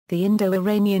The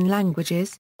Indo-Iranian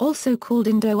languages, also called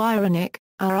Indo-Iranic,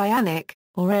 Aryanic,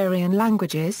 or Aryan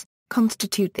languages,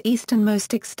 constitute the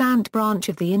easternmost extant branch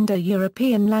of the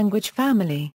Indo-European language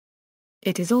family.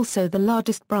 It is also the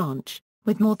largest branch,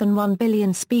 with more than 1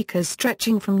 billion speakers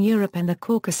stretching from Europe and the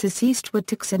Caucasus eastward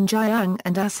to Xinjiang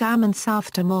and Assam and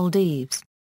south to Maldives.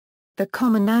 The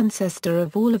common ancestor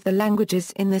of all of the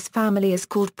languages in this family is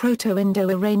called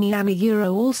Proto-Indo-Iranian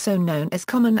Euro, also known as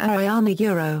Common Aryan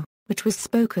Euro, which was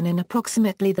spoken in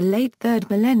approximately the late 3rd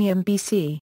millennium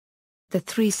BC. The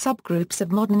three subgroups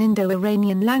of modern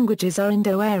Indo-Iranian languages are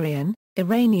Indo-Aryan,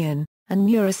 Iranian, and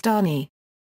Nuristani.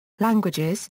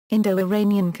 Languages: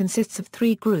 Indo-Iranian consists of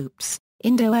three groups: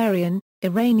 Indo-Aryan,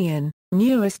 Iranian,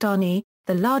 Nuristani.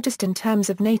 The largest in terms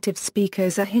of native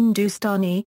speakers are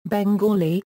Hindustani,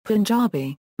 Bengali,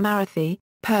 Punjabi, Marathi,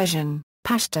 Persian,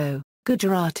 Pashto,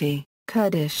 Gujarati,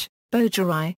 Kurdish,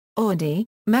 Bojari, Awadhi,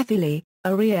 Maithili,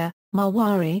 Oriya,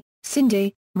 Marwari,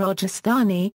 Sindhi,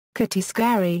 Rajasthani,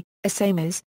 Chhattisgarhi,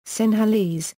 Assamese,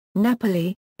 Sinhalese,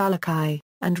 Nepali, Balochi,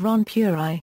 and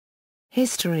Rangpuri.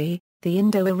 History: the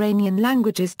Indo-Iranian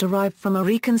languages derive from a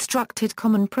reconstructed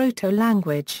common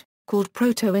proto-language, called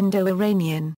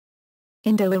Proto-Indo-Iranian.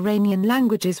 Indo-Iranian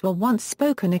languages were once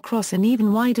spoken across an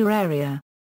even wider area.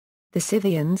 The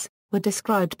Scythians were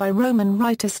described by Roman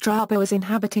writer Strabo as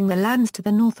inhabiting the lands to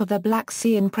the north of the Black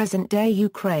Sea in present-day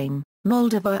Ukraine,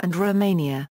 Moldova and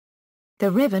Romania.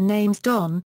 The river names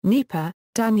Don, Dnieper,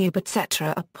 Danube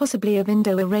etc. are possibly of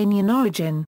Indo-Iranian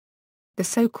origin. The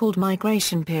so-called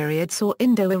migration period saw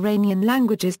Indo-Iranian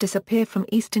languages disappear from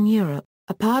Eastern Europe,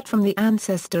 apart from the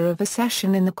ancestor of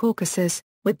Ossetian in the Caucasus,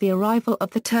 with the arrival of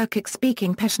the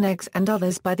Turkic-speaking Pechenegs and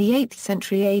others by the 8th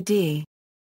century AD.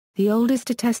 The oldest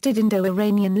attested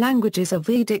Indo-Iranian languages are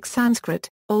Vedic Sanskrit,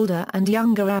 Older and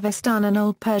Younger Avestan and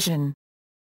Old Persian.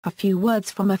 A few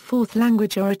words from a fourth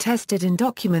language are attested in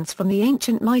documents from the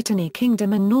ancient Mitanni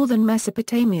kingdom in northern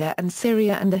Mesopotamia and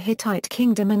Syria and the Hittite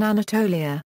kingdom in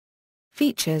Anatolia.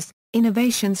 Features: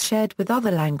 innovations shared with other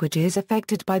languages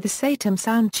affected by the Satem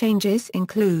sound changes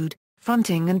include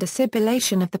fronting and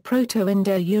disibillation of the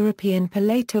Proto-Indo-European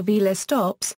palato-velar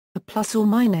stops, a plus or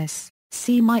minus,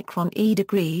 c micron e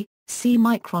degree, c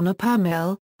micron a per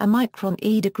mil, a micron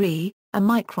e degree, a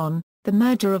micron, the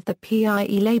merger of the pie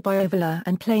labiovelar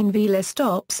and plain velar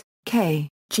stops, k,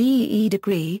 g e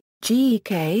degree, g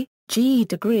k, g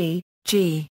degree,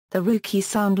 g, the Ruki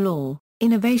sound law.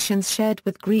 Innovations shared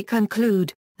with Greek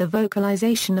include the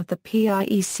vocalization of the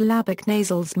pie syllabic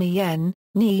nasals mi-yen,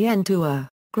 ni-yen tua.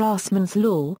 Grassmann's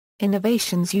law.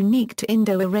 Innovations unique to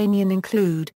Indo-Iranian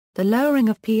include the lowering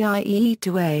of pie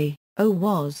to a, o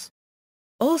was.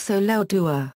 Also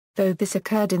low-dua, though this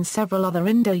occurred in several other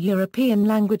Indo-European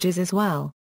languages as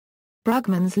well.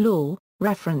 Brugmann's law.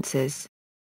 References.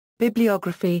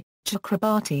 Bibliography: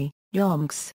 Chakrabarti,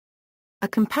 Yonks. A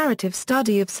Comparative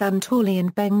Study of Santali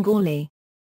and Bengali.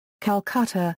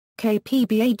 Calcutta,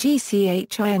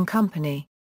 KPBAGCHI and Company.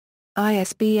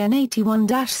 ISBN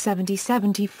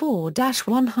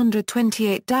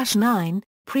 81-7074-128-9,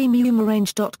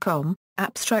 premiumarange.com,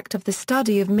 Abstract of the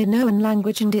Study of Minoan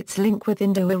Language and its Link with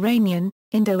Indo-Iranian,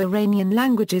 Indo-Iranian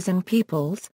Languages and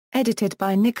Peoples, edited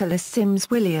by Nicholas Sims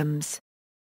Williams.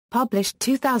 Published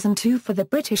 2002 for the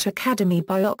British Academy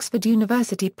by Oxford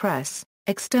University Press.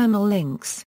 External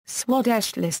links: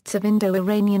 Swadesh lists of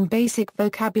Indo-Iranian basic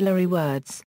vocabulary words.